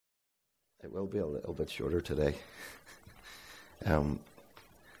It will be a little bit shorter today. Um,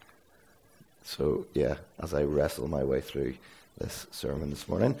 as I wrestle my way through this sermon this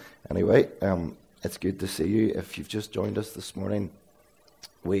morning. Anyway, it's good to see you. If you've just joined us this morning,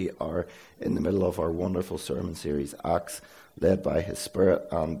 we are in the middle of our wonderful sermon series, Acts, led by His Spirit.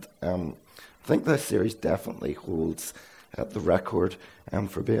 And I think this series definitely holds the record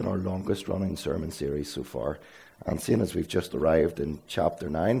for being our longest running sermon series so far. And seeing as we've just arrived in chapter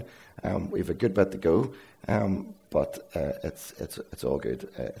 9, we've a good bit to go, but it's all good.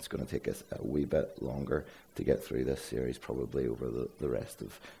 It's going to take us a wee bit longer to get through this series, probably over the rest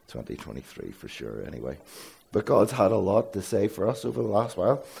of 2023 for sure anyway. But God's had a lot to say for us over the last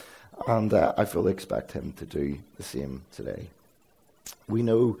while, and I fully expect Him to do the same today. We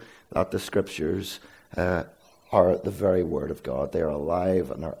know that the Scriptures are the very Word of God. They are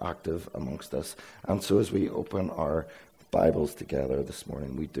alive and are active amongst us. And so as we open our Bibles together this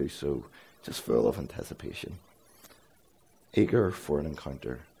morning, we do so just full of anticipation, eager for an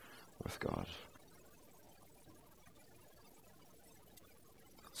encounter with God.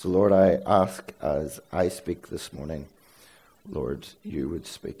 So Lord, I ask as I speak this morning, Lord, you would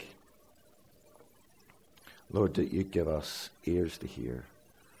speak. Lord, that you give us ears to hear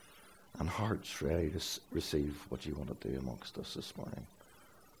and hearts ready to receive what you want to do amongst us this morning.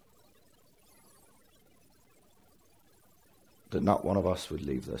 That not one of us would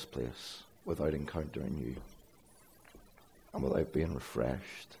leave this place without encountering you and without being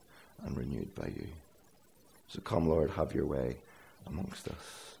refreshed and renewed by you. So come, Lord, have your way amongst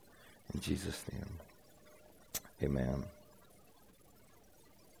us. In Jesus' name, amen.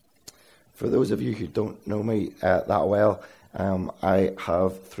 For those of you who don't know me that well, I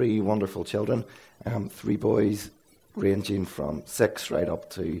have 3 wonderful children, 3 boys ranging from 6 right up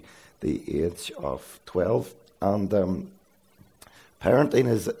to the age of 12. And parenting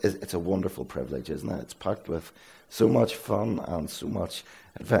it's a wonderful privilege, isn't it? It's packed with so much fun and so much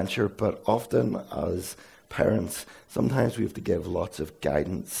adventure, but often as parents, sometimes we have to give lots of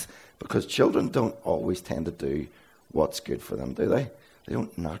guidance because children don't always tend to do what's good for them, do they? They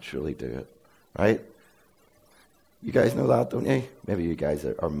don't naturally do it, right? You guys know that, don't you? Maybe you guys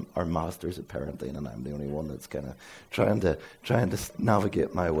are masters at parenting, and I'm the only one that's kind of trying to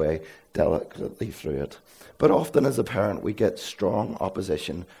navigate my way delicately through it. But often as a parent, we get strong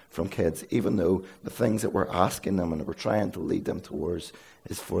opposition from kids, even though the things that we're asking them and we're trying to lead them towards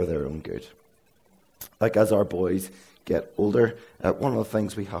is for their own good. Like as our boys get older, one of the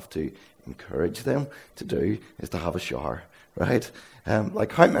things we have to encourage them to do is to have a shower, right?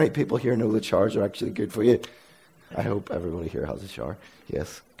 Like how many people here know that showers are actually good for you? I hope everybody here has a shower.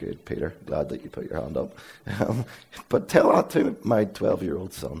 Yes, good, Peter. Glad that you put your hand up. But tell that to my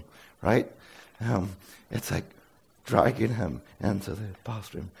 12-year-old son, right? It's like dragging him into the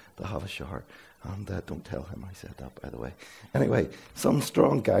bathroom to have a shower. And don't tell him I said that, by the way. Anyway, some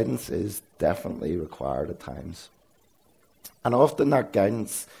strong guidance is definitely required at times. And often that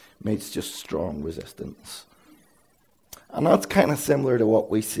guidance meets just strong resistance. And that's kind of similar to what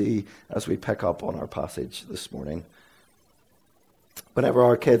we see as we pick up on our passage this morning. Whenever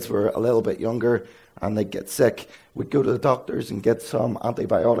our kids were a little bit younger and they'd get sick, we'd go to the doctors and get some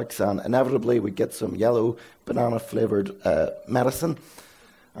antibiotics, and inevitably we'd get some yellow banana-flavoured medicine.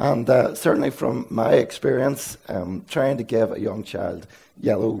 And certainly from my experience, trying to give a young child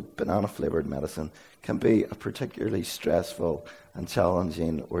yellow banana-flavoured medicine can be a particularly stressful and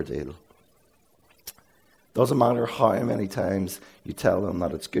challenging ordeal. Doesn't matter how many times you tell them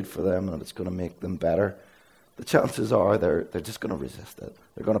that it's good for them and it's going to make them better. The chances are they're just going to resist it.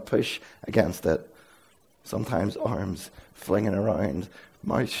 They're going to push against it. Sometimes arms flinging around,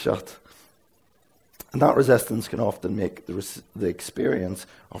 mouth shut. And that resistance can often make the experience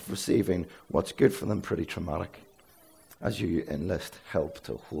of receiving what's good for them pretty traumatic, as you enlist help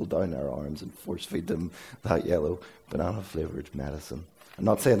to hold down their arms and force feed them that yellow banana-flavoured medicine. I'm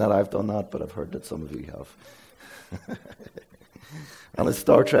not saying that I've done that, but I've heard that some of you have. And as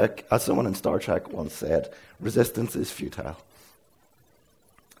someone in Star Trek once said, resistance is futile.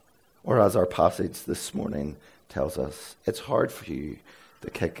 Or as our passage this morning tells us, it's hard for you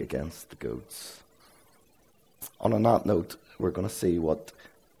to kick against the goats. On that note, we're going to see what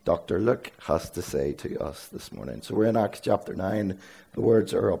Dr. Luke has to say to us this morning. So we're in Acts chapter 9. The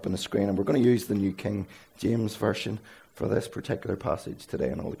words are up on the screen, and we're going to use the New King James Version for this particular passage today,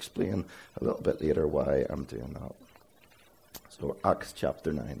 and I'll explain a little bit later why I'm doing that. So Acts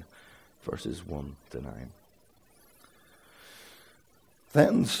chapter 9, verses 1 to 9.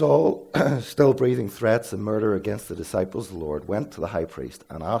 Then Saul, still breathing threats and murder against the disciples of the Lord, went to the high priest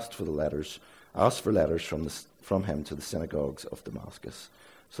and asked for letters from him to the synagogues of Damascus,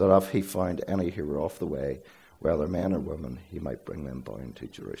 so that if he found any who were off the way, whether men or women, he might bring them bound to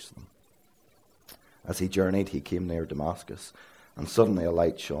Jerusalem. As he journeyed, he came near Damascus, and suddenly a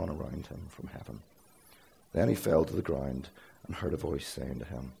light shone around him from heaven. Then he fell to the ground and heard a voice saying to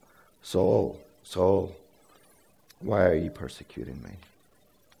him, "Saul, Saul, why are you persecuting me?"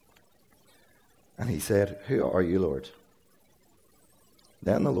 And he said, "Who are you, Lord?"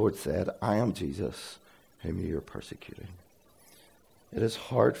 Then the Lord said, "I am Jesus, whom you are persecuting. It is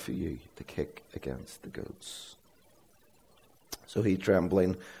hard for you to kick against the goads." So he,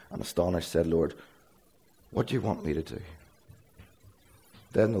 trembling and astonished, said, "Lord, what do you want me to do?"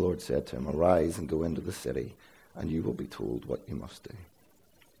 Then the Lord said to him, "Arise and go into the city, and you will be told what you must do."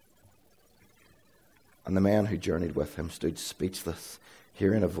 And the man who journeyed with him stood speechless,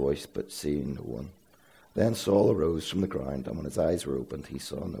 hearing a voice but seeing no one. Then Saul arose from the ground, and when his eyes were opened, he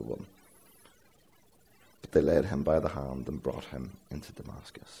saw no one. But they led him by the hand and brought him into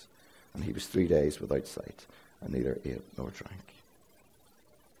Damascus. And he was 3 days without sight, and neither ate nor drank.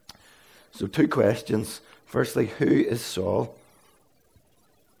 So 2 questions. Firstly, who is Saul?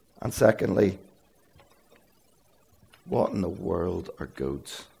 And secondly, what in the world are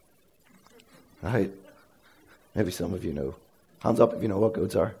goads? Right? Maybe some of you know. Hands up if you know what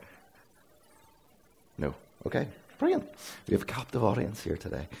goads are. No. Okay. Brilliant. We have a captive audience here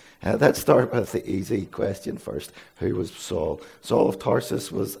today. Let's start with the easy question first. Who was Saul? Saul of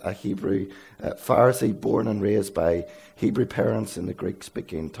Tarsus was a Hebrew Pharisee born and raised by Hebrew parents in the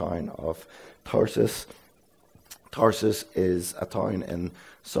Greek-speaking town of Tarsus. Tarsus is a town in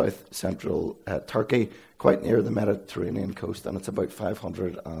south-central Turkey, quite near the Mediterranean coast, and it's about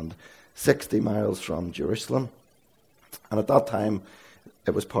 560 miles from Jerusalem. And at that time,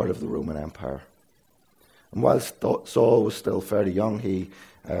 it was part of the Roman Empire. And whilst Saul was still fairly young, he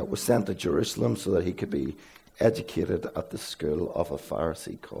was sent to Jerusalem so that he could be educated at the school of a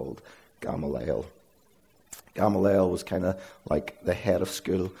Pharisee called Gamaliel. Gamaliel was kind of like the head of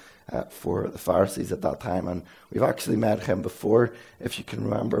school for the Pharisees at that time, and we've actually met him before, if you can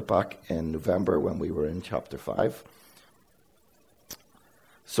remember, back in November when we were in chapter 5.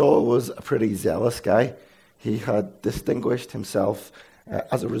 Saul was a pretty zealous guy. He had distinguished himself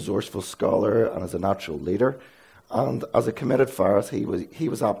as a resourceful scholar and as a natural leader, and as a committed Pharisee, he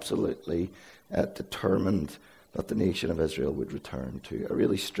was absolutely determined that the nation of Israel would return to a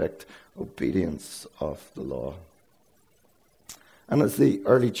really strict obedience of the law. And as the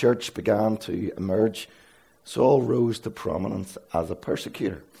early church began to emerge, Saul rose to prominence as a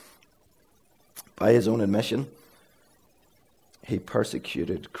persecutor. By his own admission, he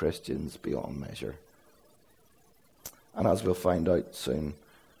persecuted Christians beyond measure. And as we'll find out soon,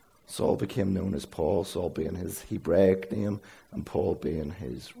 Saul became known as Paul, Saul being his Hebraic name and Paul being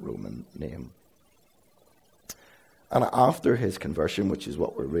his Roman name. And after his conversion, which is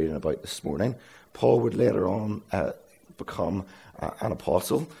what we're reading about this morning, Paul would later on become an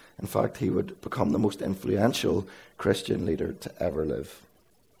apostle. In fact, he would become the most influential Christian leader to ever live.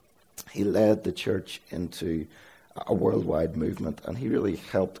 He led the church into a worldwide movement, and he really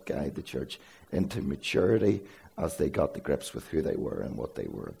helped guide the church into maturity as they got to grips with who they were and what they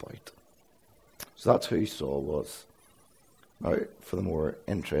were about. So that's who Saul was. Now, for the more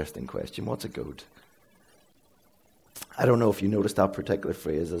interesting question, what's a goad? I don't know if you noticed that particular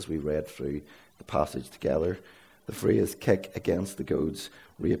phrase as we read through the passage together. The phrase "kick against the goads"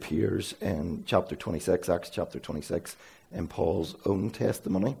 reappears in chapter 26, Acts chapter 26, in Paul's own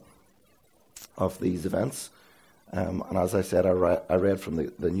testimony of these events. And as I said, I read from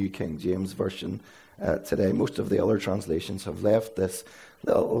the New King James Version today. Most of the other translations have left this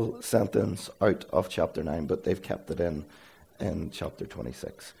little sentence out of chapter 9, but they've kept it in chapter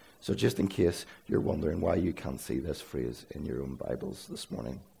 26. So just in case you're wondering why you can't see this phrase in your own Bibles this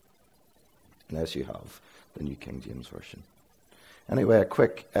morning, unless you have the New King James Version. Anyway, a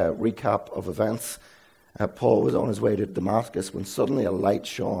quick recap of events. Paul was on his way to Damascus when suddenly a light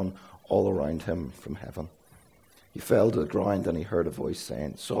shone all around him from heaven. He fell to the ground and he heard a voice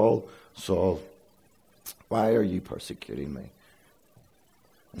saying, "Saul, Saul, why are you persecuting me?"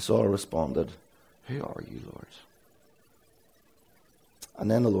 And Saul responded, "Who are you, Lord?" And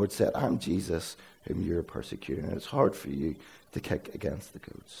then the Lord said, "I'm Jesus, whom you're persecuting, and it's hard for you to kick against the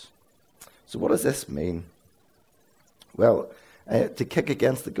goads." So what does this mean? Well, to kick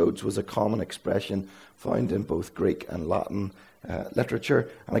against the goads was a common expression found in both Greek and Latin literature,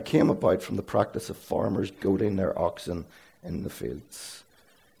 and it came about from the practice of farmers goading their oxen in the fields.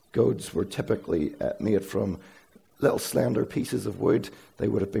 Goads were typically made from little slender pieces of wood. They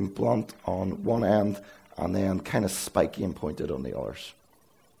would have been blunt on one end and then kind of spiky and pointed on the others.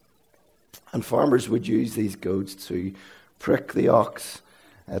 And farmers would use these goads to prick the ox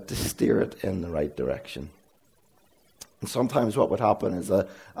to steer it in the right direction. And sometimes what would happen is a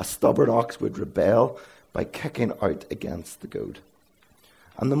stubborn ox would rebel by kicking out against the goad.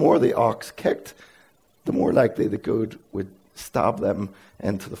 And the more the ox kicked, the more likely the goad would stab them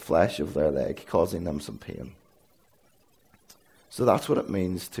into the flesh of their leg, causing them some pain. So that's what it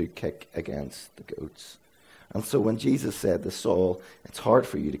means to kick against the goads. And so when Jesus said to Saul, it's hard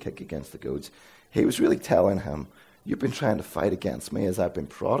for you to kick against the goads, he was really telling him, you've been trying to fight against me as I've been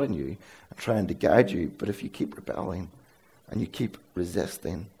prodding you and trying to guide you, but if you keep rebelling and you keep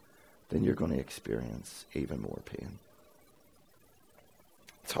resisting, then you're going to experience even more pain.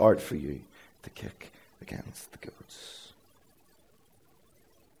 It's hard for you to kick against the goads.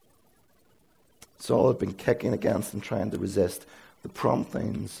 Saul had been kicking against and trying to resist the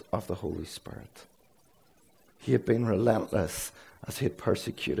promptings of the Holy Spirit. He had been relentless as he had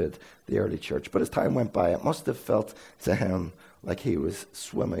persecuted the early church. But as time went by, it must have felt to him like he was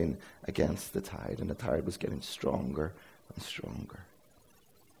swimming against the tide, and the tide was getting stronger and stronger.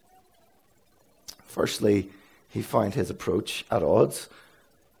 Firstly, he found his approach at odds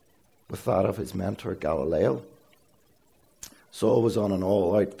with that of his mentor Galileo. Saul was on an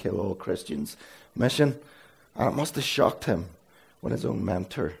all-out kill all Christians mission, and it must have shocked him when his own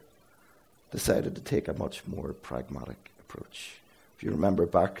mentor decided to take a much more pragmatic approach. If you remember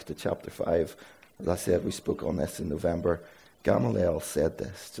back to chapter 5, as I said, we spoke on this in November, Gamaliel said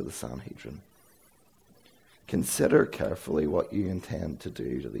this to the Sanhedrin: consider carefully what you intend to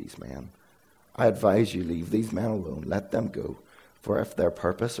do to these men. I advise you leave these men alone, let them go, for if their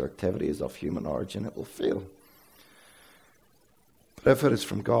purpose or activity is of human origin, it will fail. But if it is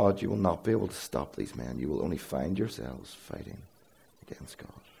from God, you will not be able to stop these men. You will only find yourselves fighting against God.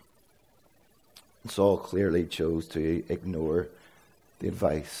 And Saul clearly chose to ignore the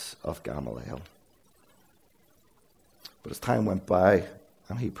advice of Gamaliel. But as time went by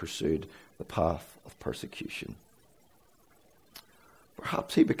and he pursued the path of persecution,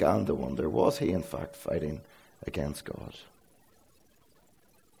 perhaps he began to wonder, was he in fact fighting against God?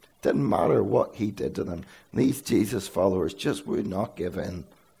 It didn't matter what he did to them. These Jesus followers just would not give in.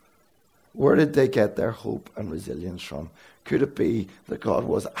 Where did they get their hope and resilience from? Could it be that God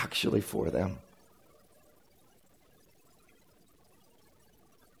was actually for them?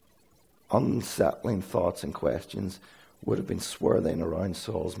 Unsettling thoughts and questions would have been swirling around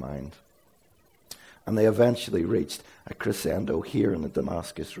Saul's mind. And they eventually reached a crescendo here on the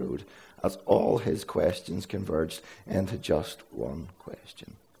Damascus Road as all his questions converged into just one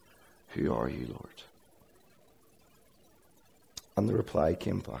question: who are you, Lord? And the reply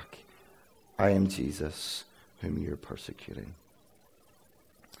came back: I am Jesus, whom you're persecuting.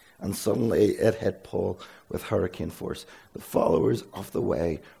 And suddenly it hit Paul with hurricane force. The followers of the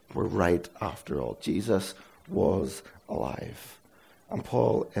way were right after all. Jesus was alive. And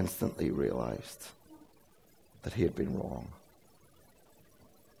Paul instantly realized that he had been wrong.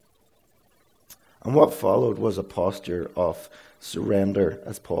 And what followed was a posture of surrender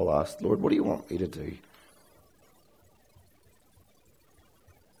as Paul asked, Lord, what do you want me to do?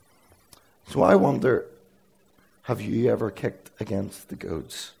 So I wonder, have you ever kicked against the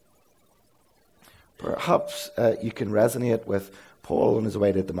goads? Perhaps you can resonate with Paul on his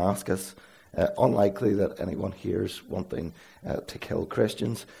way to Damascus. Unlikely that anyone here is wanting to kill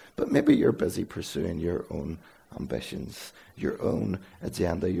Christians, but maybe you're busy pursuing your own ambitions, your own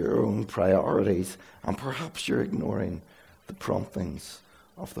agenda, your own priorities, and perhaps you're ignoring the promptings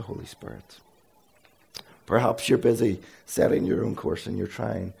of the Holy Spirit. Perhaps you're busy setting your own course and you're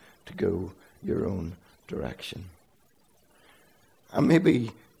trying to go your own direction. And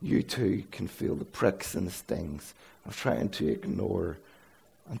maybe you too can feel the pricks and the stings of trying to ignore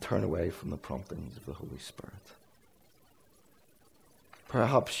and turn away from the promptings of the Holy Spirit.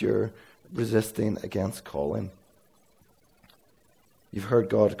 Perhaps you're resisting against calling. You've heard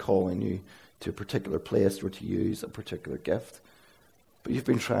God calling you to a particular place or to use a particular gift, but you've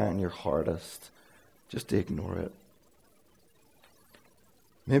been trying your hardest just to ignore it.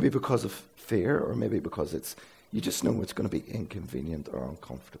 Maybe because of fear, or maybe because you just know it's going to be inconvenient or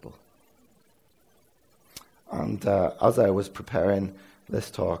uncomfortable. And as I was preparing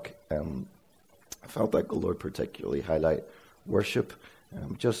this talk, I felt like the Lord particularly highlight worship.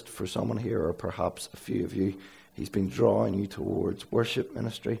 Just for someone here, or perhaps a few of you, He's been drawing you towards worship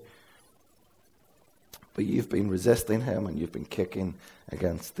ministry. But you've been resisting Him and you've been kicking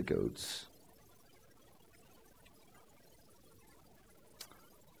against the goads.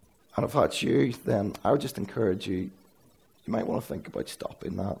 And if that's you, then I would just encourage you, you might want to think about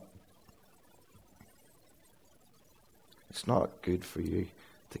stopping that. It's not good for you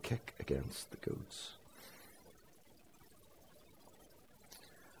to kick against the goads.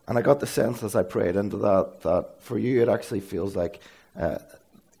 And I got the sense as I prayed into that for you it actually feels like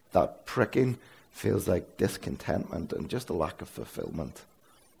that pricking feels like discontentment and just a lack of fulfillment.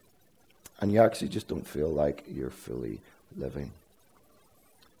 And you actually just don't feel like you're fully living.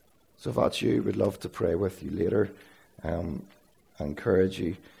 So if that's you, we'd love to pray with you later. Encourage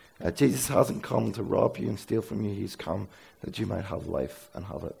you. Jesus hasn't come to rob you and steal from you. He's come that you might have life and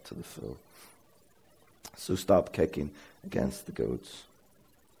have it to the full. So stop kicking against the goads.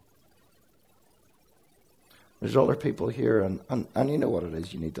 There's other people here, and you know what it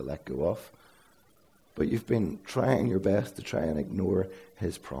is you need to let go of. But you've been trying your best to try and ignore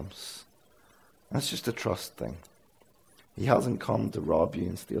his promise. That's just a trust thing. He hasn't come to rob you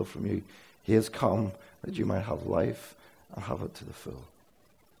and steal from you. He has come that you might have life and have it to the full.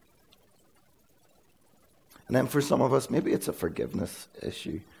 And then for some of us, maybe it's a forgiveness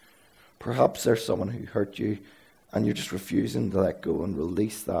issue. Perhaps there's someone who hurt you and you're just refusing to let go and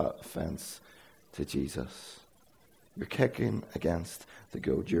release that offense to Jesus. You're kicking against the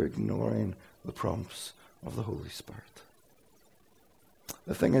goad. You're ignoring the prompts of the Holy Spirit.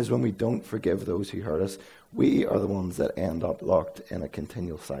 The thing is, when we don't forgive those who hurt us, we are the ones that end up locked in a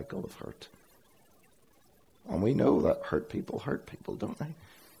continual cycle of hurt. And we know that hurt people, don't they?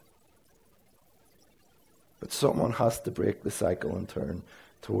 But someone has to break the cycle and turn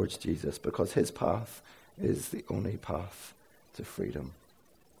towards Jesus, because his path is the only path to freedom.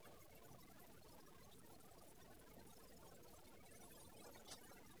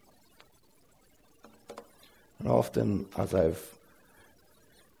 And often, as I've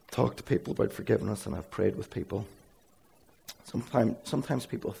talked to people about forgiveness and I've prayed with people, sometimes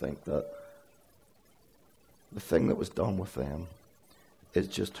people think that the thing that was done with them is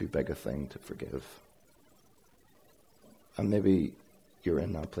just too big a thing to forgive. And maybe you're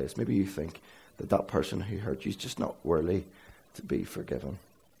in that place. Maybe you think that that person who hurt you is just not worthy to be forgiven.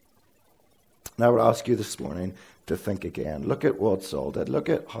 And I would ask you this morning to think again. Look at what Saul did. Look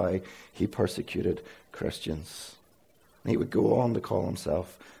at how he persecuted Christians. And he would go on to call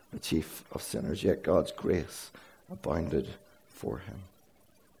himself the chief of sinners, yet God's grace abounded for him.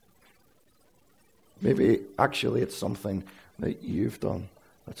 Maybe actually it's something that you've done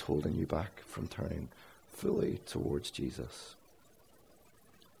that's holding you back from turning fully towards Jesus.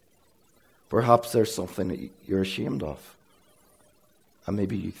 Perhaps there's something that you're ashamed of. And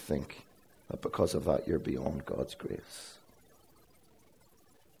maybe you think that because of that you're beyond God's grace.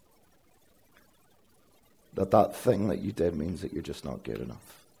 That thing that you did means that you're just not good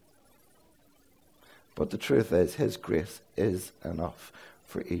enough. But the truth is, his grace is enough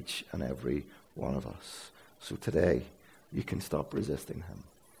for each and every one of us. So today, you can stop resisting him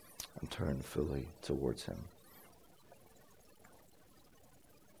and turn fully towards him.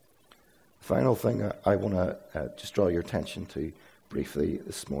 The final thing I want to just draw your attention to briefly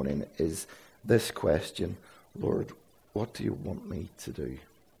this morning is this question: Lord, what do you want me to do?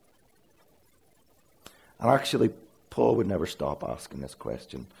 And actually, Paul would never stop asking this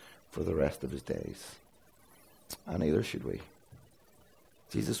question for the rest of his days. And neither should we.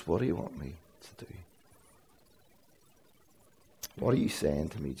 Jesus, what do you want me to do? What are you saying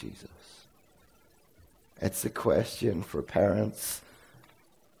to me, Jesus? It's a question for parents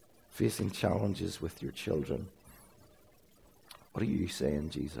facing challenges with your children. What are you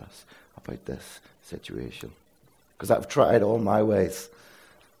saying, Jesus, about this situation? Because I've tried all my ways,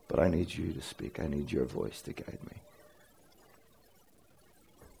 but I need you to speak. I need your voice to guide me.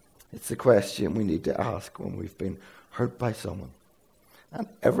 It's the question we need to ask when we've been hurt by someone. And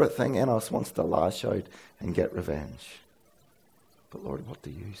everything in us wants to lash out and get revenge. But Lord, what do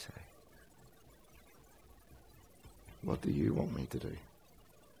you say? What do you want me to do?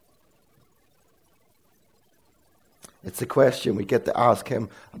 It's the question we get to ask him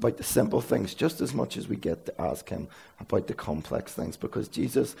about the simple things just as much as we get to ask him about the complex things, because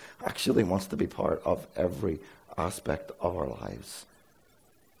Jesus actually wants to be part of every aspect of our lives.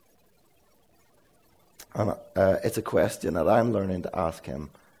 And it's a question that I'm learning to ask him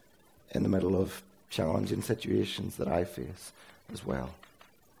in the middle of challenging situations that I face as well.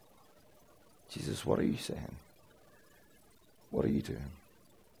 Jesus, what are you saying? What are you doing?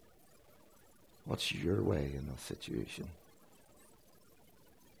 What's your way in this situation?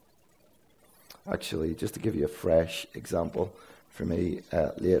 Actually, just to give you a fresh example, for me,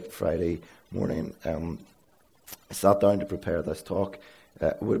 late Friday morning, I sat down to prepare this talk.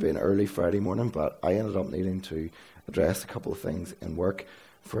 It would have been early Friday morning, but I ended up needing to address a couple of things in work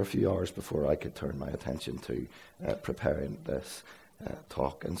for a few hours before I could turn my attention to preparing this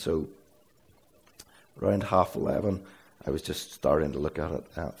talk. And so around 11:30, I was just starting to look at it,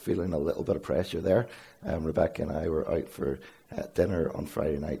 feeling a little bit of pressure there. Rebecca and I were out for dinner on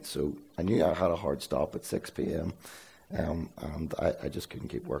Friday night, so I knew I had a hard stop at 6 p.m. And I just couldn't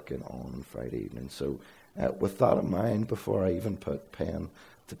keep working on Friday evening. So with that in mind, before I even put pen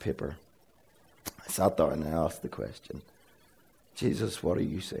to paper, I sat down and I asked the question, Jesus, what are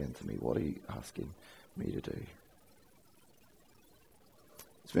you saying to me? What are you asking me to do?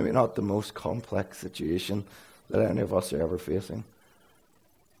 It's maybe not the most complex situation that any of us are ever facing,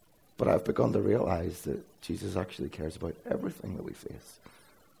 but I've begun to realize that Jesus actually cares about everything that we face.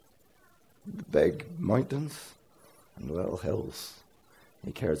 The big mountains and the little hills.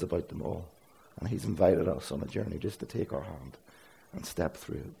 He cares about them all. And he's invited us on a journey just to take our hand and step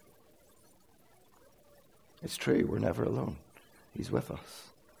through it. It's true, we're never alone. He's with us,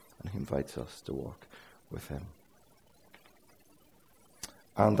 and he invites us to walk with him.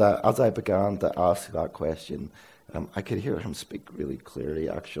 And as I began to ask that question, I could hear him speak really clearly,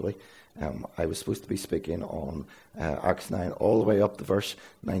 actually. I was supposed to be speaking on Acts 9 all the way up to verse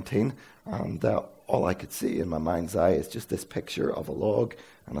 19, and all I could see in my mind's eye is just this picture of a log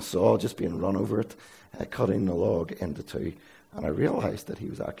and a saw just being run over it, cutting the log into two. And I realized that he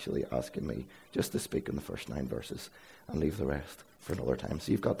was actually asking me just to speak in the first 9 verses and leave the rest for another time.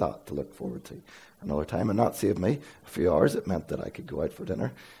 So you've got that to look forward to another time. And that saved me a few hours. It meant that I could go out for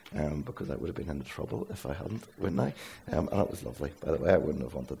dinner because I would have been into trouble if I hadn't, wouldn't I? And that was lovely. By the way, I wouldn't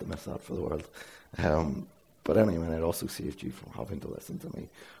have wanted to miss that for the world. But anyway, it also saved you from having to listen to me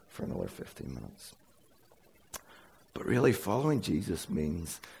for another 15 minutes. But really, following Jesus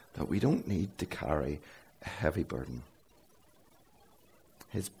means that we don't need to carry a heavy burden.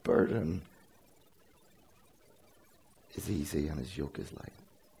 His burden is easy and his yoke is light.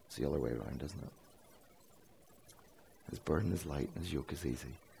 It's the other way around, isn't it? His burden is light and his yoke is easy.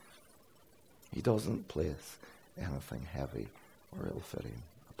 He doesn't place anything heavy or ill-fitting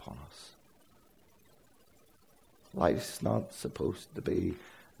upon us. Life's not supposed to be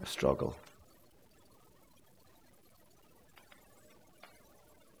a struggle.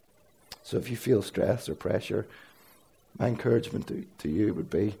 So if you feel stress or pressure, my encouragement to you would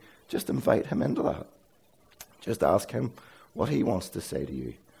be just invite him into that. Just ask him what he wants to say to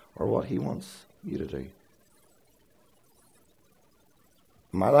you or what he wants you to do.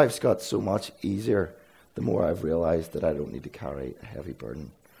 My life's got so much easier the more I've realized that I don't need to carry a heavy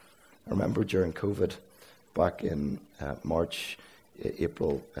burden. I remember during COVID, back in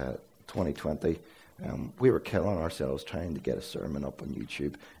April 2020, we were killing ourselves trying to get a sermon up on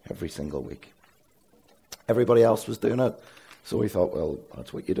YouTube every single week. Everybody else was doing it, so we thought, well,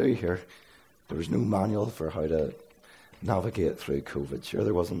 that's what you do here. There was no manual for how to navigate through COVID. Sure,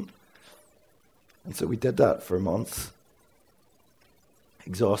 there wasn't. And so we did that for months,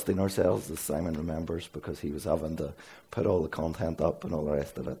 exhausting ourselves, as Simon remembers, because he was having to put all the content up and all the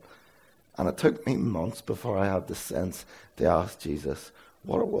rest of it. And it took me months before I had the sense to ask Jesus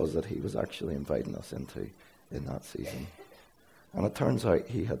what it was that he was actually inviting us into in that season. And it turns out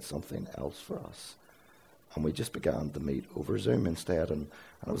he had something else for us. And we just began to meet over Zoom instead. And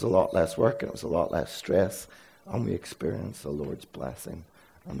it was a lot less work and it was a lot less stress. And we experienced the Lord's blessing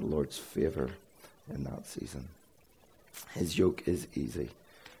and the Lord's favor in that season. His yoke is easy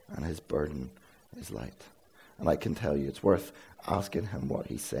and his burden is light. And I can tell you it's worth asking him what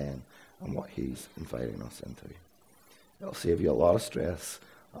he's saying and what he's inviting us into. It'll save you a lot of stress,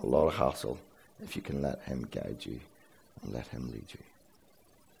 a lot of hassle, if you can let him guide you and let him lead you.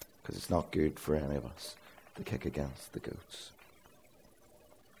 Because it's not good for any of us to kick against the goats.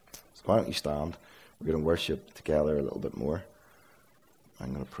 So why don't you stand? We're going to worship together a little bit more.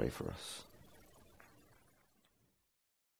 I'm going to pray for us.